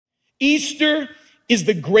Easter is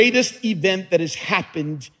the greatest event that has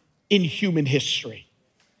happened in human history.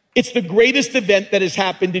 It's the greatest event that has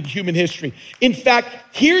happened in human history. In fact,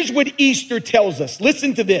 here's what Easter tells us.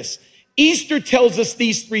 Listen to this. Easter tells us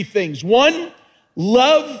these three things. 1,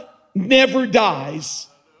 love never dies.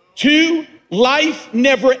 2, life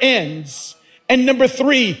never ends. And number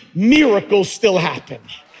 3, miracles still happen.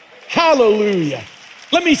 Hallelujah.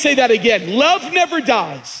 Let me say that again. Love never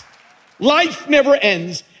dies. Life never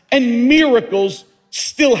ends. And miracles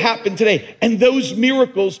still happen today. And those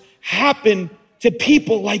miracles happen to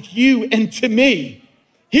people like you and to me.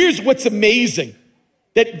 Here's what's amazing.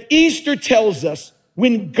 That Easter tells us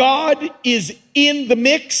when God is in the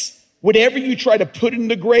mix, whatever you try to put in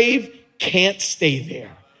the grave can't stay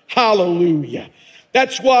there. Hallelujah.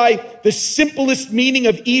 That's why the simplest meaning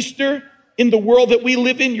of Easter in the world that we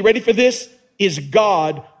live in, you ready for this? Is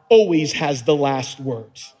God always has the last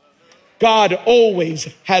word. God always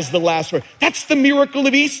has the last word. That's the miracle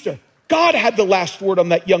of Easter. God had the last word on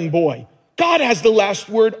that young boy. God has the last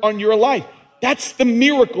word on your life. That's the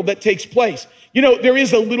miracle that takes place. You know, there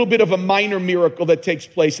is a little bit of a minor miracle that takes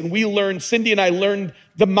place. And Cindy and I learned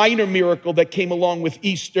the minor miracle that came along with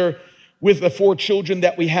Easter with the 4 children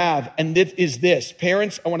that we have. And this is this.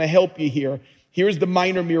 Parents, I want to help you here. Here's the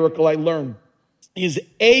minor miracle I learned. Is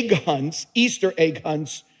egg hunts, Easter egg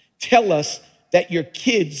hunts, tell us that your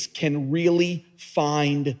kids can really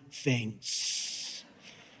find things.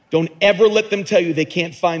 Don't ever let them tell you they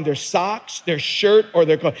can't find their socks, their shirt, or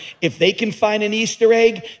their clothes. If they can find an Easter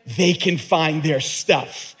egg, they can find their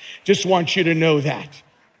stuff. Just want you to know that.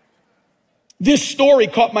 This story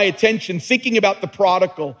caught my attention thinking about the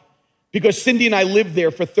prodigal because Cindy and I lived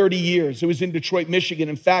there for 30 years. It was in Detroit, Michigan.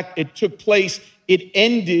 In fact, it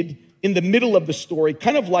ended in the middle of the story,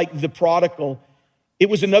 kind of like the prodigal. It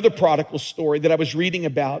was another prodigal story that I was reading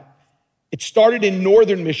about. It started in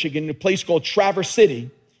northern Michigan, a place called Traverse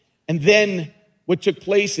City. And then what took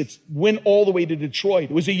place, it went all the way to Detroit.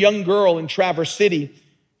 It was a young girl in Traverse City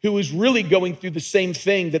who was really going through the same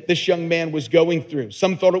thing that this young man was going through.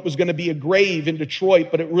 Some thought it was going to be a grave in Detroit,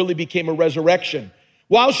 but it really became a resurrection.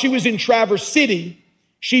 While she was in Traverse City,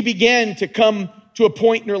 she began to come to a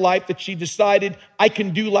point in her life that she decided, I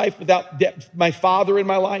can do life without my father in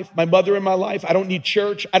my life, my mother in my life. I don't need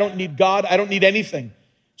church. I don't need God. I don't need anything.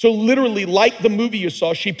 So literally, like the movie you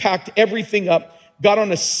saw, she packed everything up, got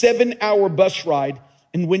on a 7-hour bus ride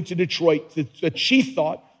and went to Detroit that she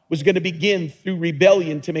thought was going to begin through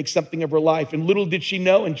rebellion to make something of her life. And little did she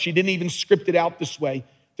know, and she didn't even script it out this way,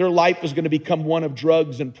 their life was going to become one of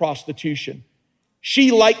drugs and prostitution.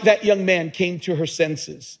 She, like that young man, came to her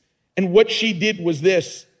senses. And what she did was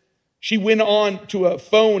this. She went on to a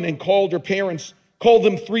phone and called her parents, called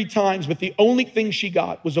them 3 times, but the only thing she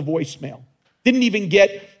got was a voicemail. Didn't even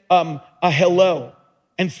get a hello.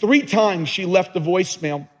 And 3 times she left a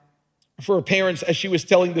voicemail for her parents as she was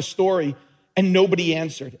telling the story, and nobody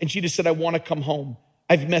answered. And she just said, I want to come home.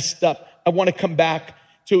 I've messed up. I want to come back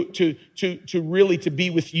to really be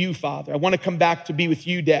with you, Father. I want to come back to be with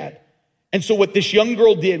you, Dad. And so what this young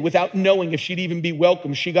girl did, without knowing if she'd even be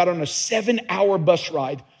welcome, she got on a 7-hour bus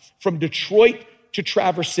ride from Detroit to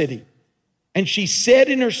Traverse City. And she said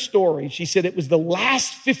in her story, she said it was the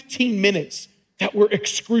last 15 minutes that were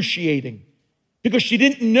excruciating because she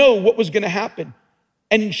didn't know what was going to happen.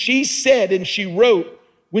 And she said, and she wrote,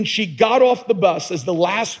 when she got off the bus as the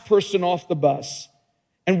last person off the bus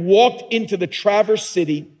and walked into the Traverse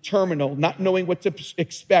City terminal, not knowing what to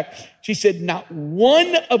expect, she said, not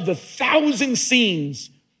one of the 1,000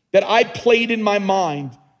 scenes that I played in my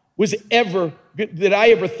mind that I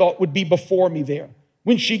ever thought would be before me there.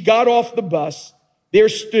 When she got off the bus, there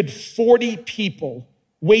stood 40 people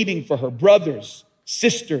waiting for her, brothers,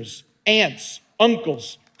 sisters, aunts,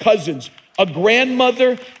 uncles, cousins, a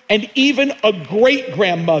grandmother, and even a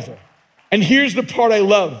great-grandmother. And here's the part I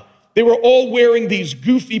love. They were all wearing these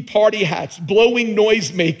goofy party hats, blowing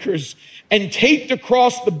noisemakers, and taped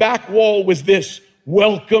across the back wall was this,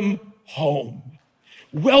 welcome home.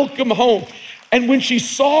 Welcome home. And when she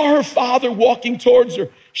saw her father walking towards her,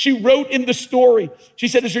 she wrote in the story, she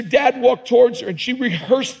said, as her dad walked towards her, and she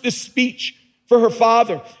rehearsed this speech for her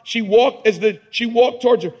father. She walked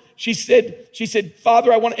towards her. She said,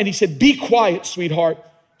 Father, and he said, be quiet, sweetheart.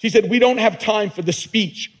 She said, we don't have time for the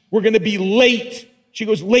speech. We're going to be late. She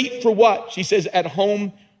goes, late for what? She says, at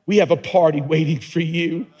home, we have a party waiting for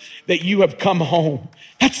you, that you have come home.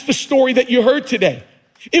 That's the story that you heard today.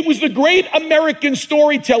 It was the great American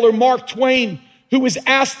storyteller, Mark Twain, who was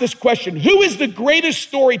asked this question. Who is the greatest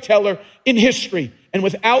storyteller in history? And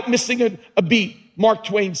without missing a beat, Mark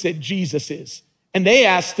Twain said, Jesus is. And they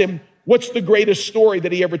asked him, what's the greatest story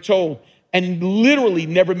that he ever told? and literally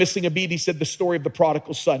never missing a beat. He said the story of the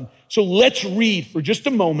prodigal son. So let's read for just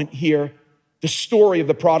a moment here the story of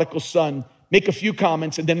the prodigal son, make a few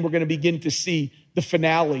comments, and then we're going to begin to see the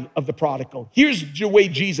finale of the prodigal. Here's the way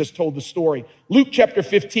Jesus told the story. Luke chapter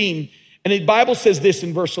 15, and the Bible says this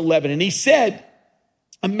in verse 11. And he said,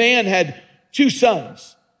 a man had 2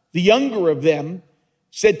 sons. The younger of them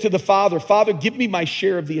said to the father, Father, give me my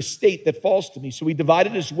share of the estate that falls to me. So he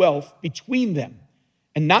divided his wealth between them.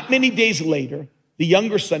 And not many days later, the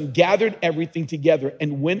younger son gathered everything together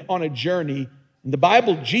and went on a journey. In the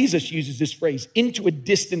Bible, Jesus uses this phrase, into a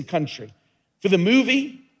distant country. For the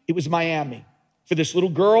movie, it was Miami. For this little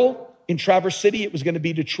girl in Traverse City, it was going to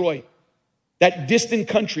be Detroit. That distant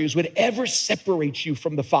country is whatever separates you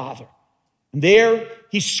from the Father. And there,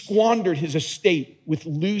 he squandered his estate with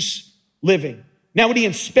loose living. Now, when he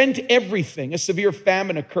had spent everything, a severe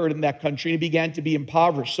famine occurred in that country, and he began to be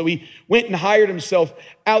impoverished. So he went and hired himself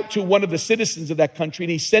out to one of the citizens of that country,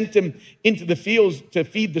 and he sent him into the fields to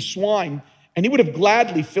feed the swine. And he would have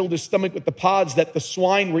gladly filled his stomach with the pods that the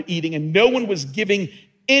swine were eating, and no one was giving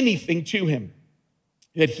anything to him.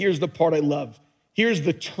 Yet here's the part I love. Here's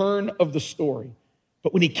the turn of the story.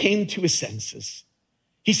 But when he came to his senses,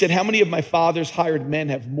 he said, how many of my father's hired men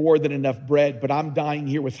have more than enough bread, but I'm dying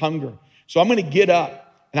here with hunger? So I'm going to get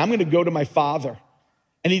up and I'm going to go to my father.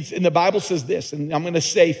 And the Bible says this, and I'm going to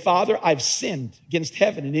say, Father, I've sinned against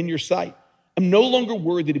heaven and in your sight. I'm no longer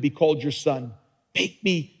worthy to be called your son. Make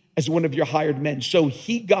me as one of your hired men. So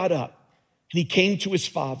he got up and he came to his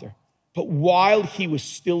father. But while he was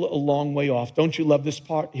still a long way off, don't you love this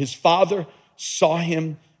part? His father saw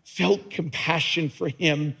him, felt compassion for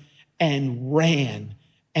him, and ran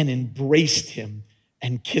and embraced him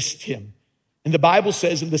and kissed him. And the Bible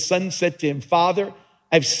says, and the son said to him, Father,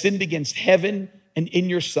 I've sinned against heaven and in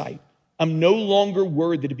your sight. I'm no longer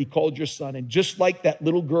worthy to be called your son. And just like that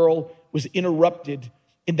little girl was interrupted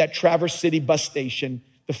in that Traverse City bus station,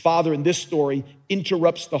 the father in this story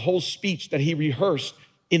interrupts the whole speech that he rehearsed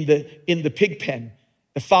in the pig pen.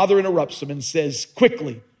 The father interrupts him and says,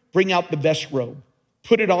 quickly, bring out the best robe.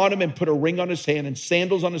 Put it on him and put a ring on his hand and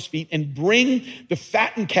sandals on his feet, and bring the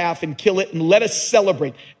fattened calf and kill it, and let us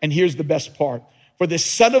celebrate. And here's the best part. For this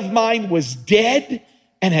son of mine was dead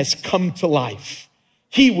and has come to life.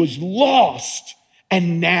 He was lost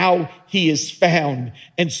and now he is found.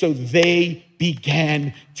 And so they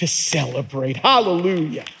began to celebrate.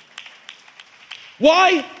 Hallelujah.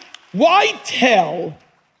 Why tell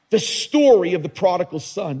the story of the prodigal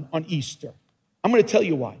son on Easter? I'm going to tell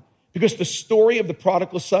you why. Because the story of the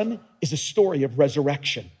prodigal son is a story of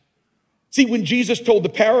resurrection. See, when Jesus told the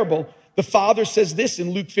parable, the father says this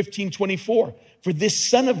in Luke 15:24, for this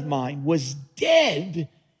son of mine was dead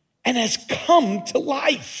and has come to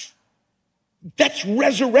life. That's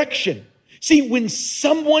resurrection. See, when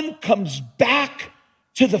someone comes back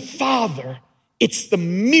to the Father, it's the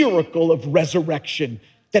miracle of resurrection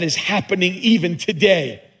that is happening even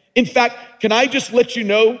today. In fact, can I just let you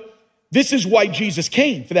know, this is why Jesus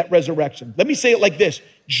came, for that resurrection. Let me say it like this.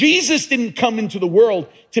 Jesus didn't come into the world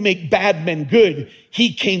to make bad men good.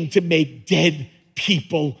 He came to make dead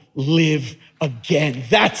people live again.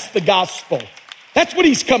 That's the gospel. That's what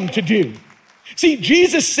he's come to do. See,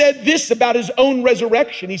 Jesus said this about his own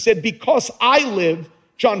resurrection. He said, because I live,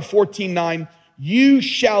 John 14:9, you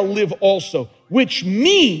shall live also, which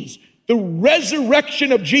means the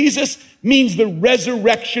resurrection of Jesus means the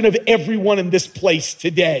resurrection of everyone in this place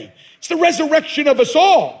today. It's the resurrection of us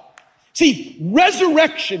all. See,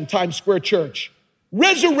 resurrection, Times Square Church,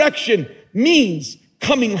 resurrection means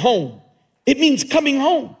coming home. It means coming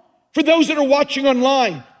home. For those that are watching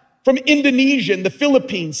online from Indonesia and the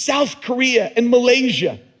Philippines, South Korea and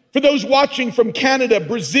Malaysia, for those watching from Canada,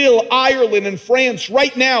 Brazil, Ireland, and France,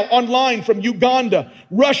 right now online from Uganda,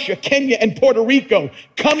 Russia, Kenya, and Puerto Rico,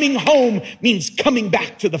 coming home means coming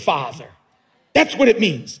back to the Father. That's what it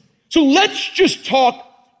means. So let's just talk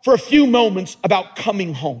for a few moments about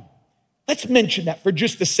coming home. Let's mention that for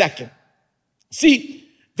just a second. See,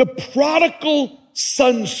 the prodigal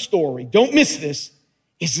son story, don't miss this,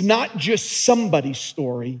 is not just somebody's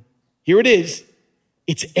story. Here it is.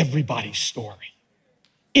 It's everybody's story.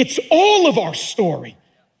 It's all of our story.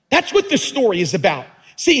 That's what this story is about.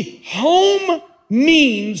 See, home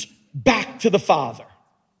means back to the Father.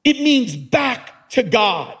 It means back to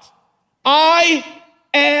God. I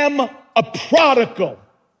am a prodigal.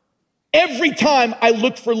 Every time I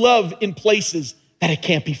look for love in places that it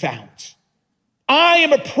can't be found. I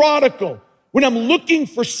am a prodigal when I'm looking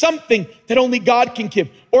for something that only God can give.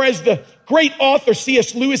 Or as the great author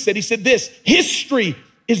C.S. Lewis said, he said this, history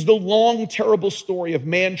is the long, terrible story of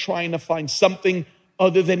man trying to find something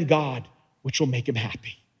other than God, which will make him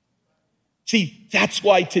happy. See, that's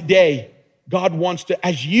why today God wants to,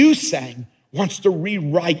 as you sang, wants to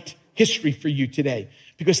rewrite history for you today.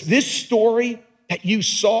 Because this story that you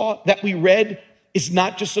saw, that we read, is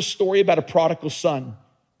not just a story about a prodigal son,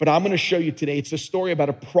 but I'm going to show you today, it's a story about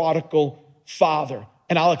a prodigal father.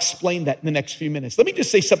 And I'll explain that in the next few minutes. Let me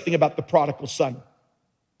just say something about the prodigal son.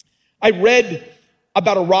 I read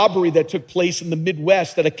about a robbery that took place in the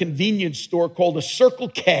Midwest at a convenience store called a Circle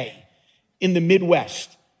K in the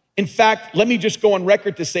Midwest. In fact, let me just go on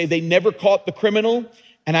record to say they never caught the criminal,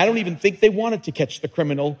 and I don't even think they wanted to catch the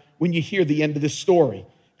criminal when you hear the end of the story,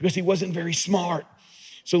 because he wasn't very smart.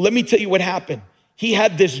 So let me tell you what happened. He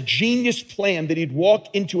had this genius plan that he'd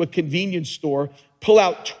walk into a convenience store, pull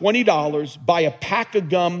out $20, buy a pack of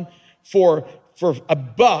gum for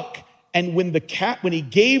 $1, and when he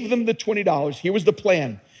gave them the $20, here was the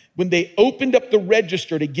plan. When they opened up the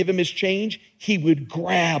register to give him his change, he would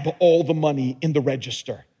grab all the money in the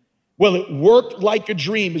register. Well, it worked like a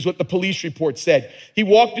dream, is what the police report said. He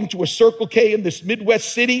walked into a Circle K in this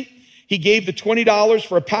Midwest city. He gave the $20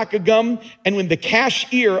 for a pack of gum, and when the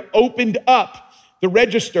cashier opened up the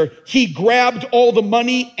register, he grabbed all the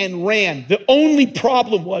money and ran. The only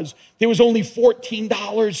problem was there was only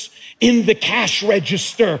 $14 in the cash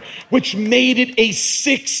register, which made it a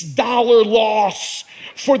 $6 loss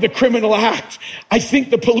for the criminal act. I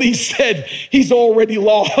think the police said, he's already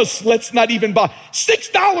lost. Let's not even buy.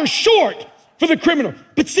 $6 short for the criminal.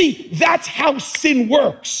 But see, that's how sin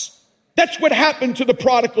works. That's what happened to the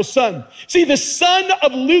prodigal son. See, the son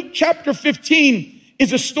of Luke chapter 15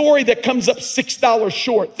 is a story that comes up $6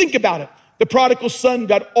 short. Think about it. The prodigal son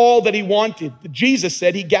got all that he wanted. Jesus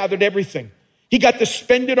said he gathered everything. He got to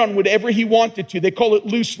spend it on whatever he wanted to. They call it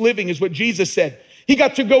loose living, is what Jesus said. He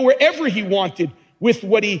got to go wherever he wanted with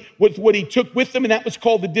what he took with him, and that was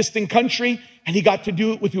called the distant country. And he got to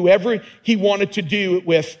do it with whoever he wanted to do it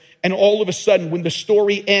with. And all of a sudden, when the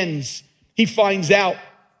story ends, he finds out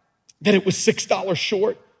that it was $6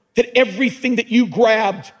 short, that everything that you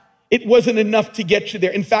grabbed, it wasn't enough to get you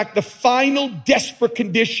there. In fact, the final desperate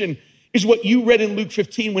condition is what you read in Luke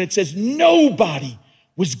 15 when it says nobody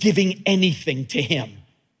was giving anything to him.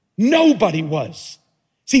 Nobody was.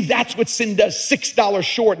 See, that's what sin does, $6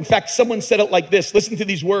 short. In fact, someone said it like this. Listen to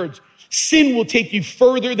these words. Sin will take you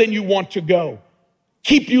further than you want to go,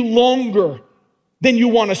 keep you longer than you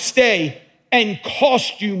want to stay, and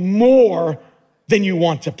cost you more than you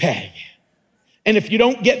want to pay. And if you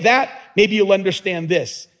don't get that, maybe you'll understand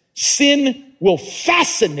this. Sin will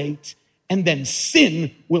fascinate, and then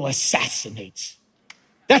sin will assassinate.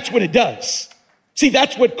 That's what it does. See,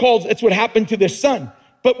 that's what happened to this son.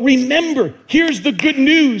 But remember, here's the good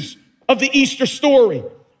news of the Easter story,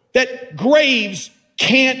 that graves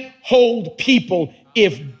can't hold people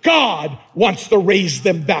if God wants to raise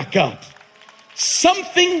them back up.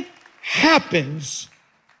 Something happens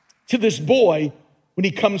to this boy when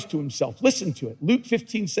he comes to himself. Listen to it. Luke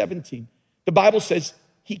 15:17. The Bible says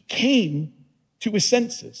he came to his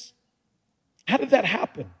senses. How did that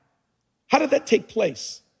happen? How did that take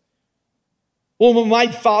place? Well, when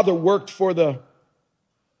my father worked for the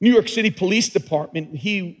New York City Police Department,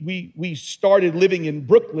 we started living in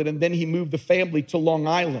Brooklyn, and then he moved the family to Long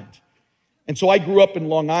Island. And so I grew up in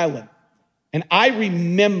Long Island. And I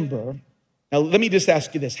remember, now let me just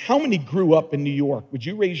ask you this. How many grew up in New York? Would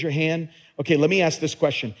you raise your hand? Okay, let me ask this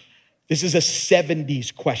question. This is a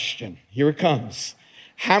 70s question. Here it comes.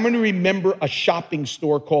 How many remember a shopping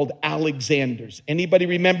store called Alexander's? Anybody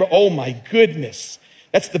remember? Oh my goodness.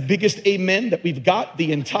 That's the biggest amen that we've got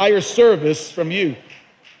the entire service from you.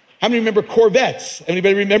 How many remember Corvettes?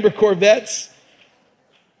 Anybody remember Corvettes?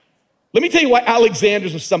 Let me tell you why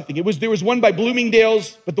Alexander's was something. There was one by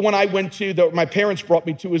Bloomingdale's, but the one I went to, that my parents brought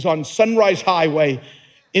me to, was on Sunrise Highway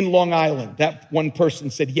in Long Island. That one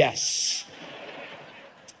person said yes.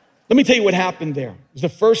 Let me tell you what happened there. It was the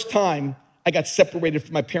first time I got separated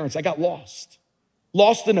from my parents. I got lost.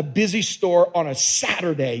 Lost in a busy store on a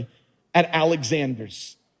Saturday at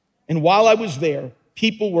Alexander's. And while I was there,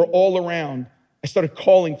 people were all around. I started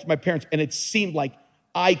calling for my parents, and it seemed like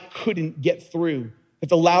I couldn't get through. That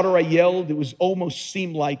the louder I yelled, it was almost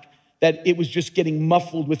seemed like that it was just getting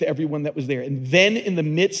muffled with everyone that was there. And then in the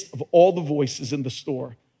midst of all the voices in the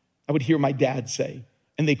store, I would hear my dad say,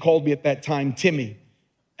 and they called me at that time, Timmy.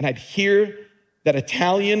 And I'd hear that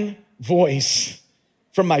Italian voice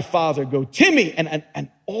from my father go, Timmy. And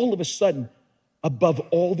all of a sudden, above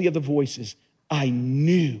all the other voices, I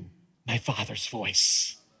knew my father's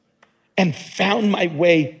voice and found my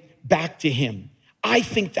way back to him. I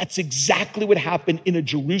think that's exactly what happened in a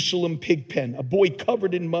Jerusalem pig pen. A boy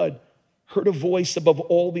covered in mud heard a voice above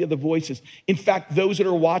all the other voices. In fact, those that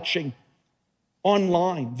are watching,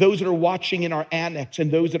 online, those that are watching in our annex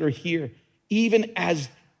and those that are here, even as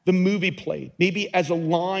the movie played, maybe as a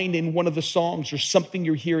line in one of the songs or something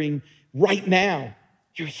you're hearing right now,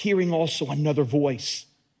 you're hearing also another voice.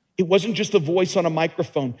 It wasn't just a voice on a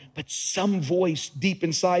microphone, but some voice deep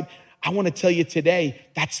inside. I want to tell you today,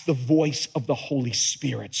 that's the voice of the Holy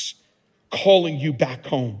Spirit calling you back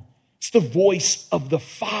home. It's the voice of the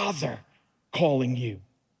Father calling you.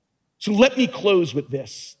 So let me close with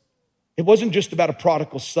this. It wasn't just about a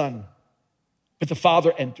prodigal son, but the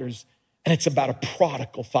Father enters, and it's about a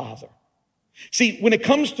prodigal father. See, when it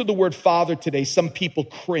comes to the word father today, some people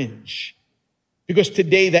cringe because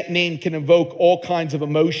today that name can evoke all kinds of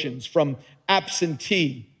emotions, from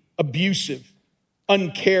absentee, abusive,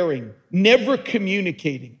 uncaring, never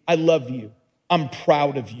communicating. I love you. I'm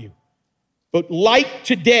proud of you. But like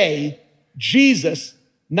today, Jesus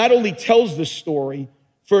not only tells this story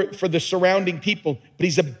for the surrounding people, but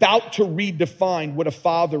he's about to redefine what a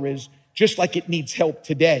father is, just like it needs help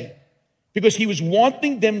today. Because he was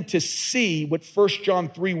wanting them to see what 1 John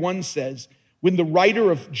 3:1 says, when the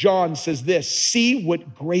writer of John says this: see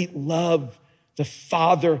what great love the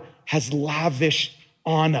Father has lavished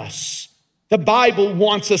on us. The Bible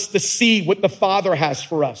wants us to see what the Father has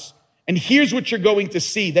for us. And here's what you're going to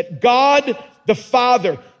see: that God the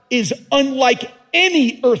Father is unlike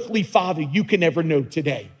any earthly father you can ever know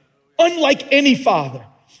today. Unlike any father.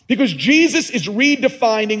 Because Jesus is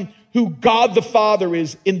redefining who God the Father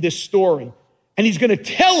is in this story. And he's going to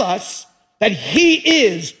tell us that he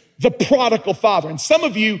is the prodigal father. And some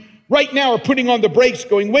of you right now are putting on the brakes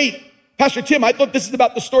going, wait, Pastor Tim, I thought this is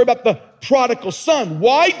about the story about the prodigal son.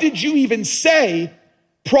 Why did you even say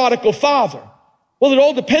prodigal father? Well, it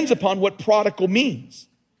all depends upon what prodigal means.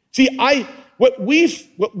 See, what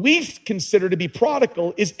we've considered to be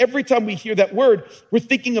prodigal is every time we hear that word, we're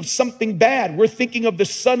thinking of something bad. We're thinking of the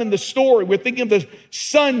son in the story. We're thinking of the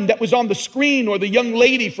son that was on the screen, or the young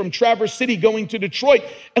lady from Traverse City going to Detroit.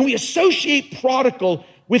 And we associate prodigal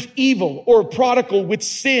with evil, or prodigal with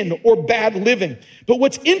sin or bad living. But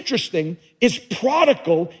what's interesting is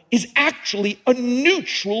prodigal is actually a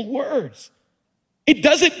neutral word. It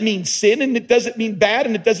doesn't mean sin, and it doesn't mean bad,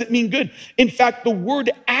 and it doesn't mean good. In fact, the word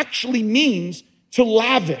actually means to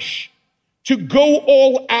lavish, to go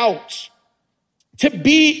all out, to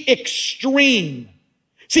be extreme.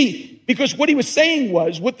 See, because what he was saying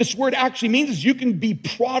was, what this word actually means is you can be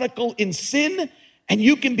prodigal in sin, and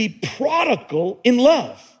you can be prodigal in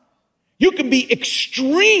love. You can be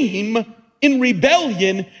extreme in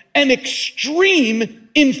rebellion and extreme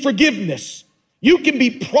in forgiveness. You can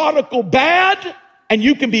be prodigal bad, and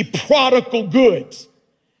you can be prodigal good.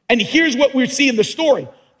 And here's what we see in the story.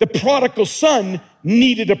 The prodigal son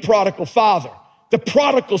needed a prodigal father. The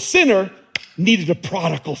prodigal sinner needed a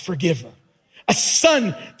prodigal forgiver. A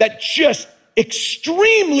son that just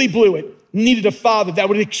extremely blew it needed a father that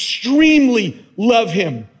would extremely love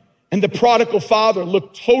him. And the prodigal father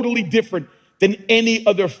looked totally different than any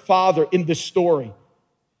other father in this story.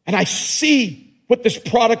 And I see what this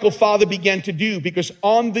prodigal father began to do, because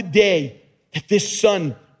on the day that this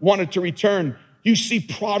son wanted to return, you see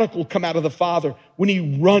prodigal come out of the father when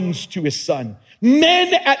he runs to his son.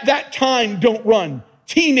 Men at that time don't run.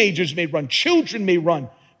 Teenagers may run. Children may run.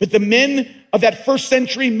 But the men of that first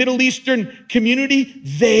century Middle Eastern community,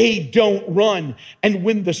 they don't run. And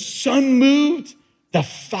when the son moved, the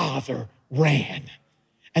father ran.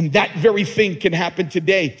 And that very thing can happen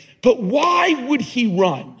today. But why would he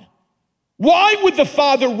run? Why would the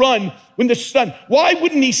father run when the son, why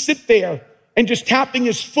wouldn't he sit there and just tapping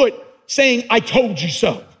his foot saying, I told you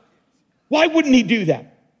so? Why wouldn't he do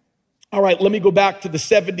that? All right, let me go back to the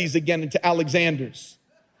 70s again and to Alexander's.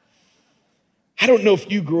 I don't know if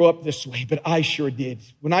you grew up this way, but I sure did.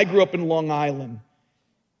 When I grew up in Long Island,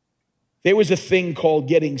 there was a thing called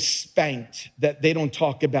getting spanked that they don't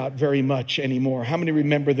talk about very much anymore. How many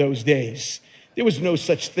remember those days? There was no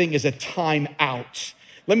such thing as a time out.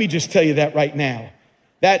 Let me just tell you that right now.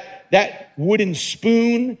 That wooden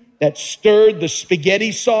spoon that stirred the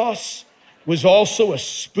spaghetti sauce was also a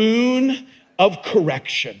spoon of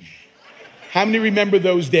correction. How many remember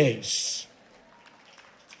those days?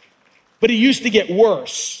 But it used to get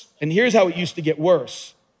worse. And here's how it used to get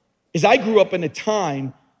worse. Is I grew up in a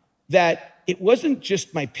time that it wasn't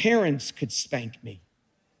just my parents could spank me.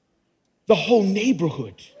 The whole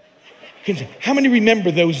neighborhood. How many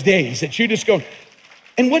remember those days that you just go,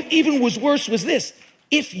 and what even was worse was this.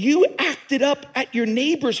 If you acted up at your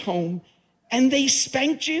neighbor's home and they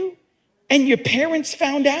spanked you and your parents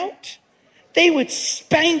found out, they would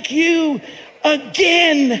spank you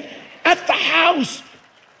again at the house.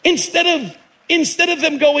 Instead instead of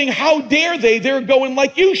them going, how dare they, they're going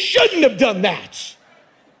like, you shouldn't have done that.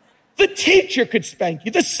 The teacher could spank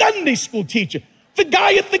you. The Sunday school teacher. The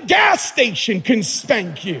guy at the gas station can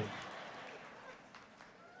spank you.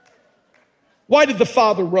 Why did the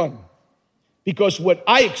father run? Because what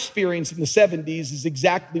I experienced in the 70s is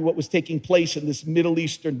exactly what was taking place in this Middle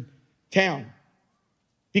Eastern town.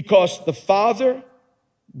 Because the father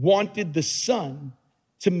wanted the son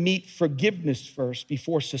to meet forgiveness first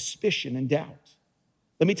before suspicion and doubt.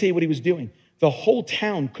 Let me tell you what he was doing. The whole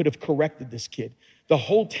town could have corrected this kid. The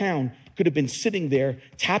whole town could have been sitting there,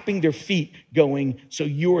 tapping their feet, going, so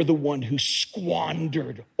you're the one who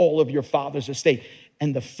squandered all of your father's estate.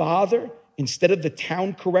 And the father, instead of the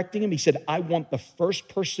town correcting him, he said, I want the first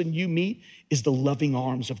person you meet is the loving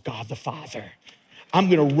arms of God the Father. I'm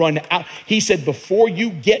going to run out. He said, before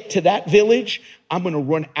you get to that village, I'm going to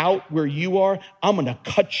run out where you are. I'm going to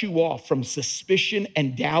cut you off from suspicion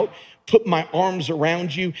and doubt, put my arms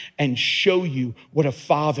around you and show you what a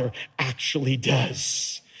father actually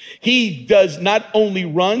does. He does not only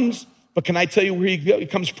runs, but can I tell you where he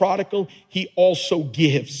becomes prodigal? He also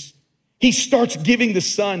gives. He starts giving the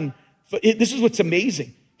son. This is what's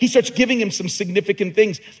amazing. He starts giving him some significant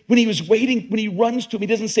things. When he was waiting, when he runs to him, he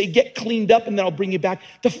doesn't say, get cleaned up and then I'll bring you back.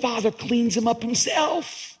 The father cleans him up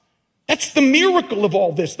himself. That's the miracle of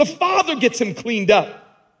all this. The father gets him cleaned up.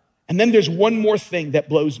 And then there's one more thing that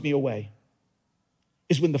blows me away,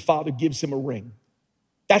 is when the father gives him a ring.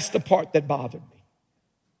 That's the part that bothered me.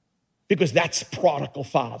 Because that's prodigal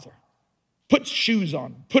father. Put shoes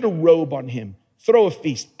on him, put a robe on him, throw a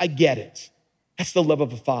feast. I get it. That's the love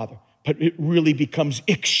of a father. But it really becomes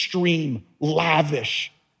extreme,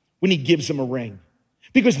 lavish when he gives him a ring.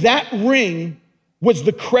 Because that ring was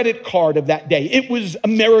the credit card of that day. It was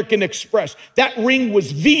American Express. That ring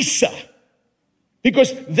was Visa.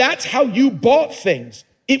 Because that's how you bought things.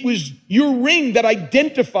 It was your ring that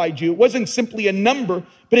identified you. It wasn't simply a number,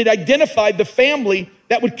 but it identified the family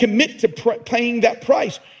that would commit to paying that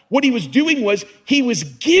price. What he was doing was he was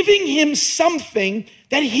giving him something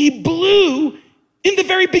that he blew in the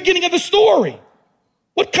very beginning of the story.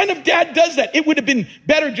 What kind of dad does that? It would have been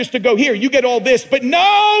better just to go, here, you get all this, but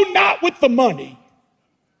no, not with the money.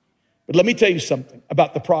 But let me tell you something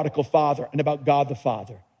about the prodigal father and about God the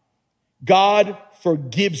Father. God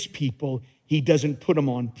forgives people. He doesn't put them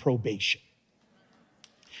on probation.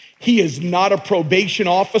 He is not a probation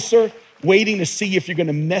officer waiting to see if you're going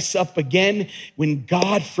to mess up again. When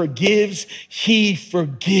God forgives, he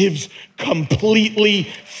forgives completely.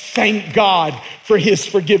 Thank God for his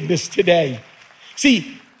forgiveness today.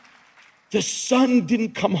 See, the son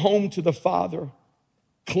didn't come home to the father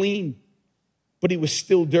clean, but he was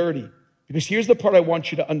still dirty. Because here's the part I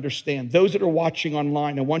want you to understand. Those that are watching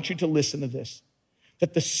online, I want you to listen to this.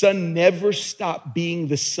 That the son never stopped being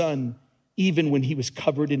the son, even when he was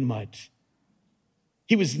covered in mud.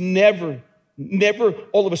 He was never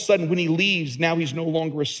all of a sudden when he leaves, now he's no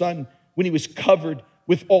longer a son. When he was covered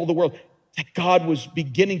with all the world, that God was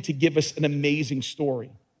beginning to give us an amazing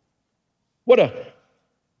story. What an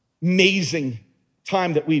amazing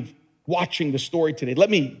time that we've watching the story today. Let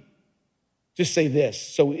me just say this.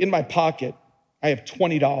 So in my pocket, I have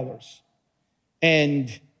 $20.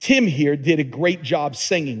 And Tim here did a great job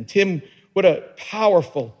singing. Tim, what a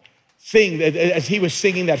powerful thing that as he was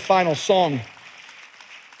singing that final song.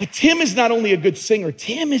 But Tim is not only a good singer,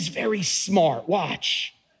 Tim is very smart.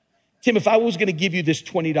 Watch. Tim, if I was going to give you this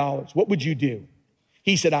 $20, what would you do?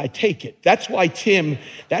 He said, I take it. That's why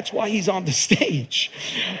he's on the stage.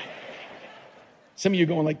 Some of you are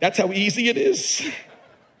going like, that's how easy it is.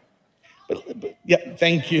 But yeah,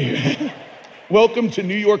 thank you. Welcome to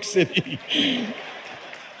New York City.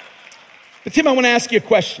 But Tim, I want to ask you a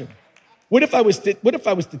question. What if I was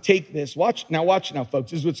to take this? Watch now, folks.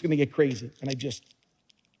 This is what's going to get crazy. And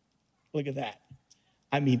look at that.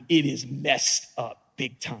 I mean, it is messed up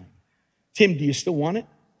big time. Tim, do you still want it?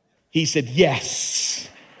 He said, yes.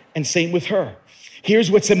 And same with her. Here's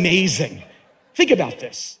what's amazing. Think about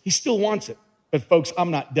this. He still wants it. But folks,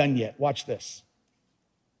 I'm not done yet. Watch this.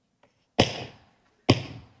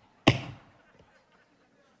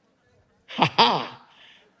 Ha-ha.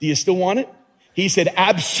 Do you still want it? He said,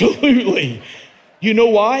 absolutely. You know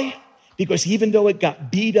why? Because even though it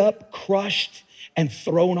got beat up, crushed, and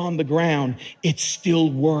thrown on the ground, it's still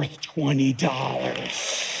worth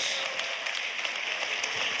 $20.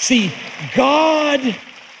 See, God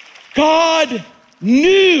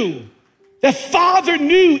knew, the father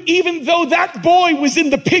knew, even though that boy was in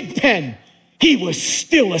the pig pen, he was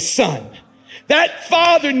still a son. That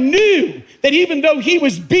father knew that even though he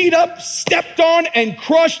was beat up, stepped on, and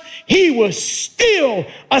crushed, he was still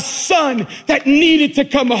a son that needed to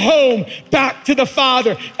come home back to the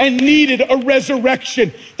Father and needed a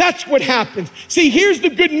resurrection. That's what happens. See, here's the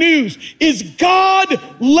good news, is God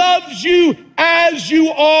loves you as you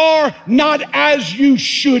are, not as you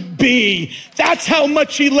should be. That's how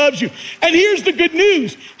much he loves you. And here's the good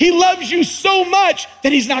news. He loves you so much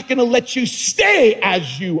that he's not going to let you stay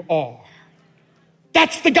as you are.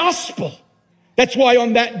 That's the gospel. That's why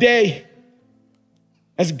on that day,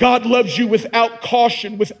 as God loves you without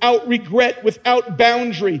caution, without regret, without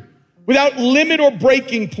boundary, without limit or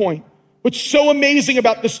breaking point, what's so amazing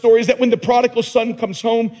about the story is that when the prodigal son comes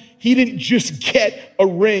home, he didn't just get a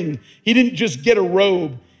ring. He didn't just get a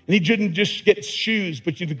robe. And he didn't just get shoes.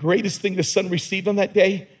 But the greatest thing the son received on that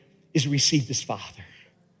day is received his father.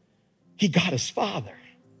 He got his father.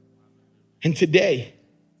 And today,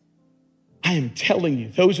 I am telling you,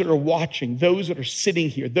 those that are watching, those that are sitting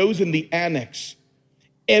here, those in the annex,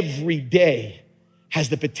 every day has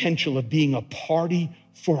the potential of being a party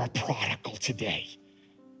for a prodigal today.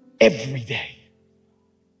 Every day.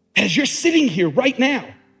 As you're sitting here right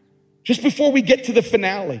now, just before we get to the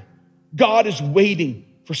finale, God is waiting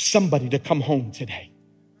for somebody to come home today.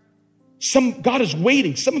 God is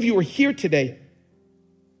waiting. Some of you are here today.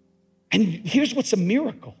 And here's what's a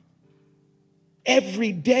miracle.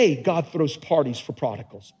 Every day, God throws parties for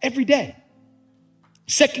prodigals. Every day.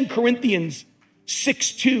 2 Corinthians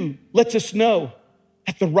 6:2 lets us know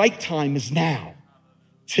that the right time is now.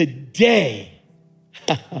 Today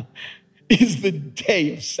is the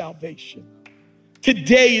day of salvation.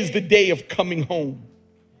 Today is the day of coming home.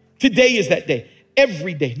 Today is that day.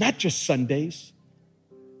 Every day, not just Sundays.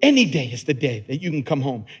 Any day is the day that you can come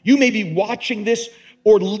home. You may be watching this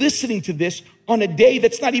or listening to this on a day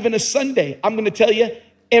that's not even a Sunday. I'm going to tell you,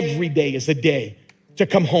 every day is a day to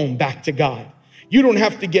come home back to God. You don't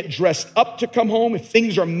have to get dressed up to come home. If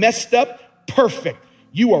things are messed up, perfect.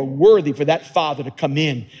 You are worthy for that father to come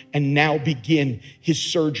in and now begin his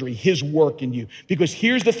surgery, his work in you. Because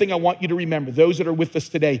here's the thing I want you to remember, those that are with us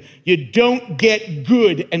today, you don't get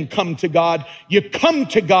good and come to God. You come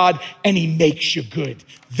to God and he makes you good.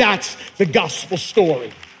 That's the gospel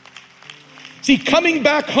story. See, coming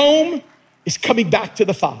back home is coming back to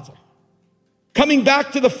the Father. Coming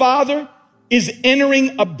back to the Father is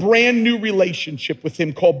entering a brand new relationship with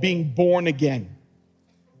him called being born again.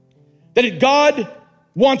 That God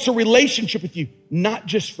wants a relationship with you, not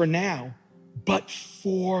just for now, but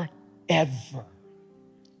forever.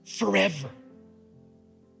 Forever.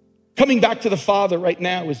 Coming back to the Father right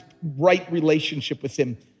now is right relationship with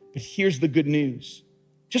him. But here's the good news.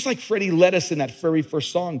 Just like Freddie led us in that very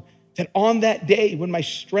first song, that on that day when my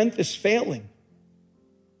strength is failing,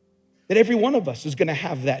 that every one of us is going to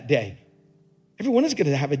have that day. Everyone is going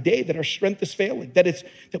to have a day that our strength is failing, that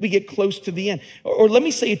we get close to the end. Or let me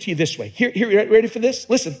say it to you this way. Here, ready for this?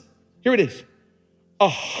 Listen, here it is.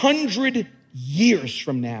 100 years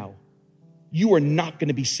from now, you are not going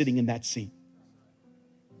to be sitting in that seat.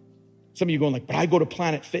 Some of you are going like, but I go to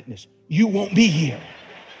Planet Fitness. You won't be here.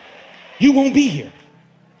 You won't be here.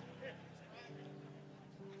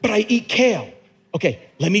 But I eat kale. Okay,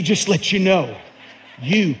 let me just let you know,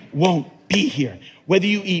 you won't be here. Whether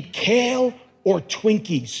you eat kale or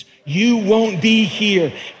Twinkies, you won't be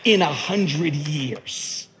here in 100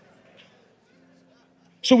 years.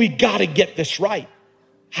 So we got to get this right.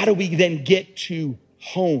 How do we then get to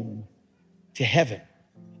home, to heaven?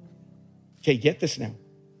 Okay, get this now.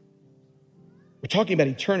 We're talking about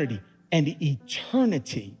eternity, and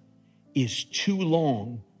eternity is too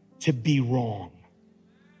long to be wrong.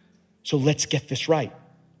 So let's get this right.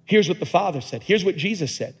 Here's what the Father said. Here's what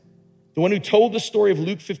Jesus said. The one who told the story of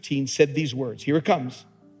Luke 15 said these words. Here it comes.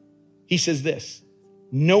 He says this,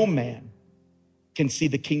 no man can see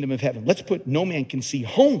the kingdom of heaven. Let's put no man can see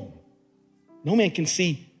home. No man can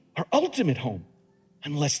see our ultimate home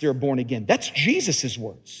unless they're born again. That's Jesus's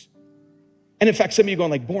words. And in fact, some of you are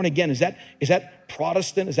going like, born again, is that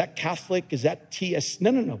Protestant? Is that Catholic? Is that TS?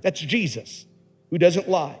 No. That's Jesus who doesn't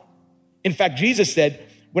lie. In fact, Jesus said,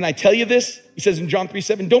 when I tell you this, he says in John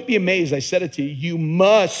 3:7, don't be amazed. I said it to you. You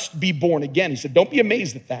must be born again. He said, don't be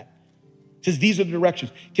amazed at that. He says, these are the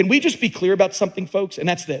directions. Can we just be clear about something, folks? And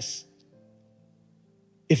that's this.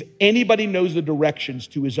 If anybody knows the directions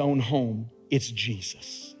to his own home, it's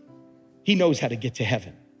Jesus. He knows how to get to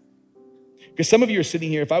heaven. Because some of you are sitting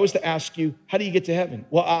here, if I was to ask you, how do you get to heaven?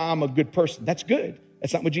 Well, I'm a good person. That's good.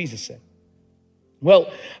 That's not what Jesus said. Well,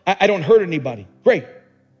 I don't hurt anybody. Great.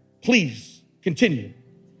 Please continue.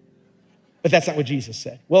 But that's not what Jesus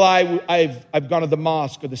said. Well, I've gone to the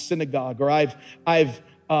mosque or the synagogue, or I've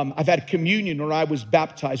I've had communion, or I was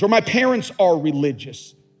baptized, or my parents are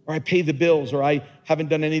religious, or I pay the bills, or I haven't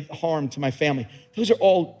done any harm to my family. Those are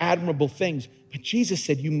all admirable things. But Jesus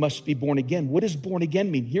said, you must be born again. What does born again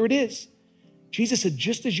mean? Here it is. Jesus said,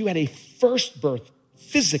 just as you had a first birth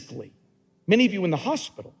physically, many of you in the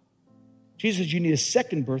hospital, Jesus said you need a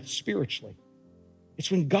second birth spiritually. It's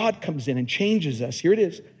when God comes in and changes us. Here it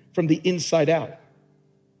is, from the inside out.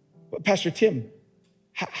 But Pastor Tim,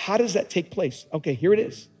 how does that take place? Okay, here it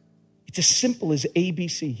is. It's as simple as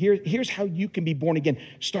ABC. Here's how you can be born again.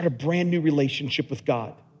 Start a brand new relationship with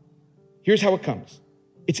God. Here's how it comes.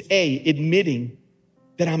 It's admitting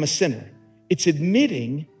that I'm a sinner. It's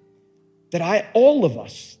admitting that all of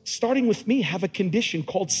us, starting with me, have a condition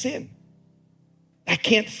called sin. I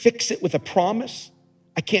can't fix it with a promise.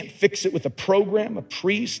 I can't fix it with a program, a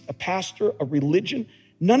priest, a pastor, a religion.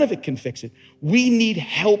 None of it can fix it. We need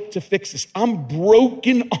help to fix this. I'm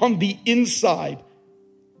broken on the inside.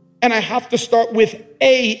 And I have to start with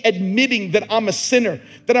admitting that I'm a sinner,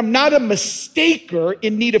 that I'm not a mistaker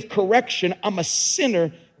in need of correction. I'm a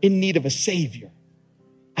sinner in need of a savior.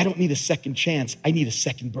 I don't need a second chance. I need a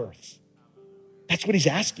second birth. That's what he's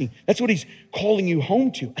asking. That's what he's calling you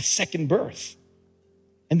home to, a second birth.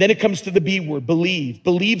 And then it comes to the B word, believe.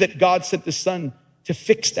 Believe that God sent the Son to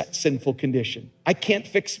fix that sinful condition. I can't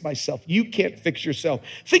fix myself. You can't fix yourself.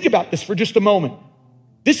 Think about this for just a moment.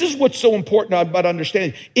 This is what's so important about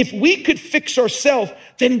understanding. If we could fix ourselves,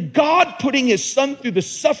 then God putting his Son through the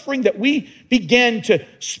suffering that we began to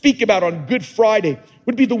speak about on Good Friday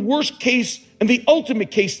would be the worst case and the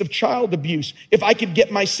ultimate case of child abuse. If I could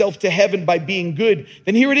get myself to heaven by being good,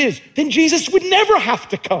 then here it is. Then Jesus would never have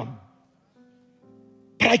to come.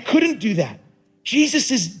 But I couldn't do that.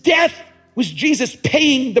 Jesus' death was Jesus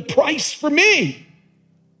paying the price for me.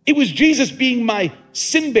 It was Jesus being my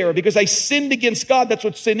sin bearer because I sinned against God. That's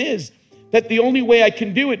what sin is. That the only way I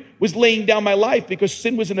can do it was laying down my life because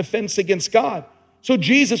sin was an offense against God. So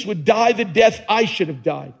Jesus would die the death I should have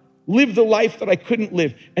died, live the life that I couldn't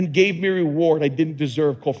live, and gave me a reward I didn't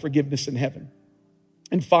deserve called forgiveness in heaven.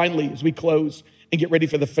 And finally, as we close and get ready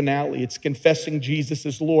for the finale, it's confessing Jesus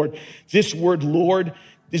as Lord. This word Lord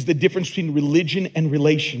is the difference between religion and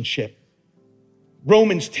relationship.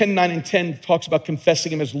 Romans 10:9-10 talks about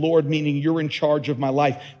confessing him as Lord, meaning you're in charge of my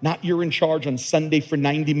life. Not you're in charge on Sunday for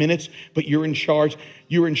 90 minutes, but you're in charge.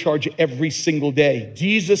 You're in charge every single day.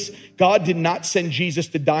 God did not send Jesus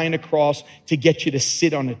to die on a cross to get you to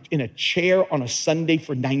sit in a chair on a Sunday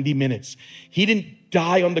for 90 minutes. He didn't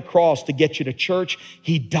die on the cross to get you to church.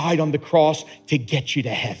 He died on the cross to get you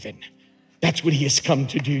to heaven. That's what he has come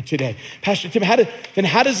to do today. Pastor Tim, how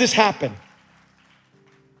does this happen?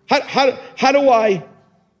 How do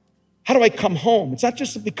I come home? It's not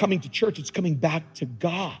just simply coming to church, it's coming back to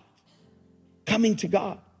God. Coming to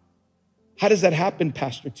God. How does that happen,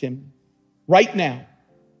 Pastor Tim? Right now,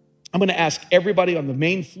 I'm going to ask everybody on the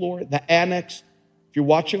main floor, the annex. If you're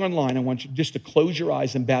watching online, I want you just to close your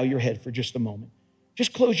eyes and bow your head for just a moment.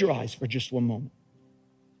 Just close your eyes for just one moment.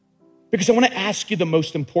 Because I want to ask you the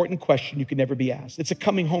most important question you can ever be asked. It's a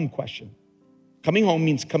coming home question. Coming home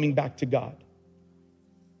means coming back to God.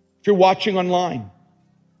 If you're watching online,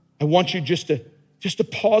 I want you just to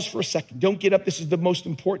pause for a second. Don't get up. This is the most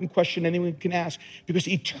important question anyone can ask because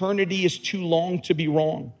eternity is too long to be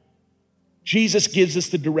wrong. Jesus gives us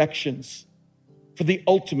the directions for the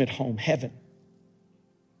ultimate home, heaven,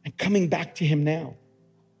 and coming back to him now.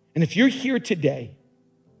 And if you're here today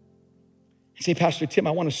and say, Pastor Tim,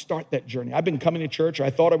 I want to start that journey. I've been coming to church, or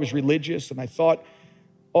I thought I was religious, and I thought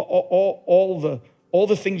all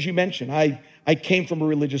the things you mentioned. I came from a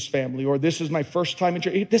religious family, or this is my first time in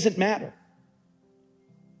church. It doesn't matter.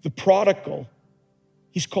 The prodigal,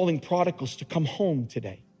 he's calling prodigals to come home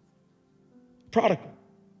today. Prodigal.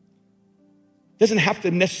 Doesn't have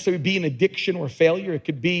to necessarily be an addiction or a failure. It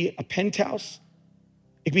could be a penthouse.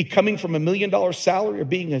 It could be coming from $1 million salary or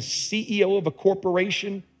being a CEO of a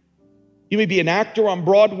corporation. You may be an actor on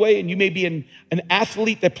Broadway, and you may be an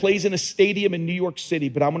athlete that plays in a stadium in New York City.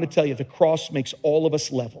 But I'm going to tell you, the cross makes all of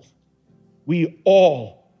us level. We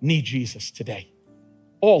all need Jesus today.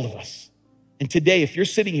 All of us. And today, if you're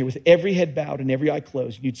sitting here with every head bowed and every eye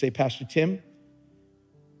closed, you'd say, Pastor Tim,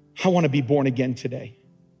 I want to be born again today.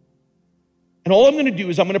 And all I'm going to do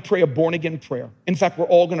is I'm going to pray a born again prayer. In fact, we're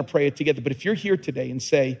all going to pray it together. But if you're here today and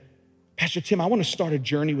say, Pastor Tim, I want to start a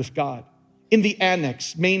journey with God, in the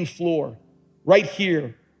annex, main floor, right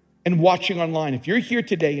here, and watching online, if you're here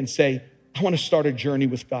today and say, I want to start a journey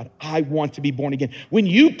with God, I want to be born again. When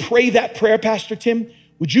you pray that prayer, Pastor Tim,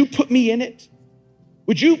 would you put me in it?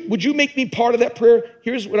 Would you make me part of that prayer?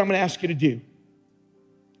 Here's what I'm going to ask you to do.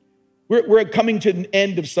 We're coming to an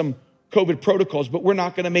end of some COVID protocols, but we're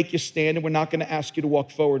not going to make you stand and we're not going to ask you to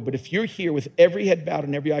walk forward. But if you're here with every head bowed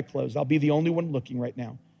and every eye closed, I'll be the only one looking right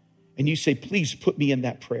now. And you say, please put me in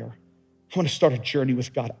that prayer. I want to start a journey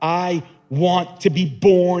with God. I want to be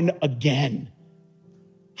born again.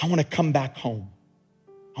 I want to come back home.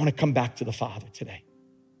 I want to come back to the Father today.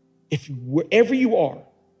 If wherever you are,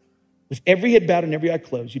 with every head bowed and every eye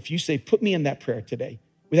closed, if you say, put me in that prayer today,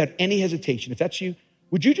 without any hesitation, if that's you,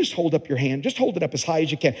 would you just hold up your hand? Just hold it up as high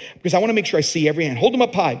as you can, because I want to make sure I see every hand. Hold them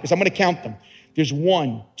up high, because I'm going to count them. There's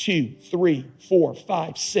 1, 2, 3, 4,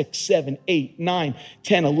 5, 6, 7, 8, 9,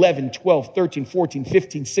 10, 11, 12, 13, 14,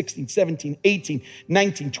 15, 16, 17, 18,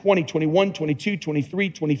 19, 20, 21, 22, 23,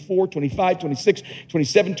 24, 25, 26,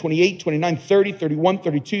 27, 28, 29, 30, 31,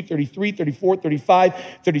 32, 33, 34, 35,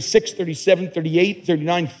 36, 37, 38,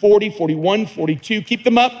 39, 40, 41, 42. Keep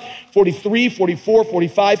them up. 43, 44,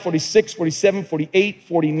 45, 46, 47, 48,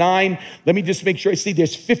 49. Let me just make sure I see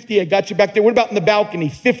there's 50. I got you back there. What about in the balcony?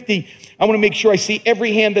 50. I want to make sure I see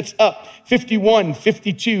every hand that's up. 51,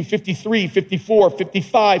 52, 53, 54,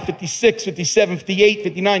 55, 56, 57, 58,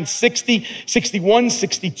 59, 60, 61,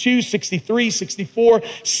 62, 63, 64,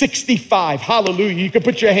 65. Hallelujah. You can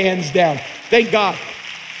put your hands down. Thank God.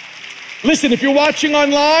 Listen, if you're watching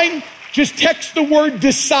online, just text the word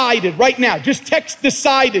decided right now. Just text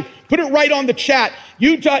decided. Put it right on the chat.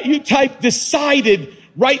 You type decided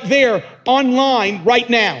right there online right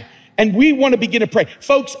now. And we want to begin to pray.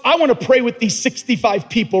 Folks, I want to pray with these 65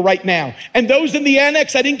 people right now. And those in the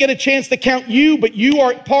annex, I didn't get a chance to count you, but you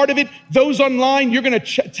are part of it. Those online, you're going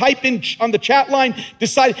to type in on the chat line,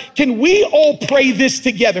 decide, can we all pray this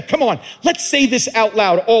together? Come on, let's say this out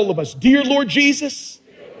loud, all of us. Dear Lord Jesus,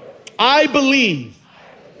 I believe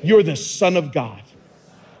you're the Son of God.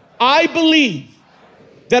 I believe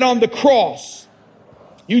that on the cross,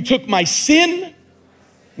 you took my sin,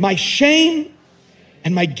 my shame,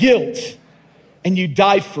 and my guilt, and you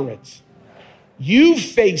died for it. You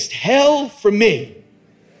faced hell for me,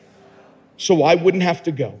 so I wouldn't have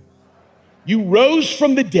to go. You rose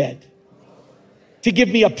from the dead to give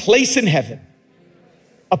me a place in heaven,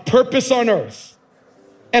 a purpose on earth,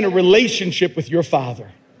 and a relationship with your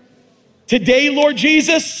Father. Today, Lord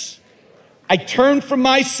Jesus, I turn from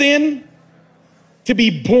my sin to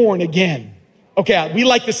be born again. Okay, we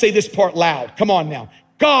like to say this part loud. Come on now.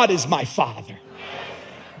 God is my Father.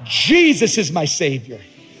 Jesus is my Savior.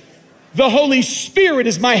 The Holy Spirit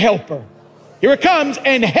is my helper. Here it comes,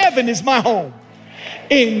 and heaven is my home.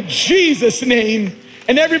 In Jesus' name.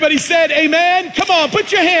 And everybody said, amen. Come on,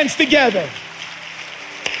 put your hands together.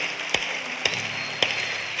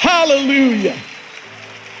 Hallelujah.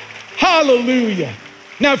 Hallelujah.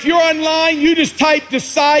 Now, if you're online, you just type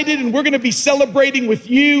decided, and we're going to be celebrating with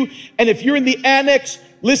you. And if you're in the annex,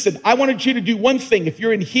 listen, I wanted you to do one thing. If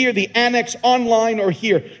you're in here, the annex, online, or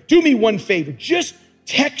here, do me one favor. Just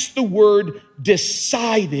text the word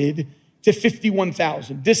decided to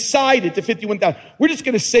 51,000. Decided to 51,000. We're just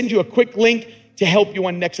going to send you a quick link to help you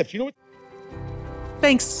on next steps. You know what?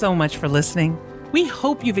 Thanks so much for listening. We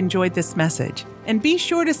hope you've enjoyed this message. And be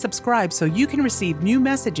sure to subscribe so you can receive new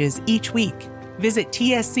messages each week. Visit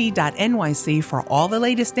tsc.nyc for all the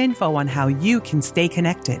latest info on how you can stay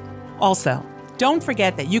connected. Also, don't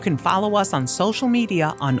forget that you can follow us on social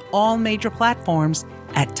media on all major platforms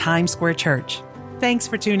at Times Square Church. Thanks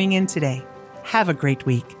for tuning in today. Have a great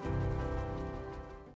week.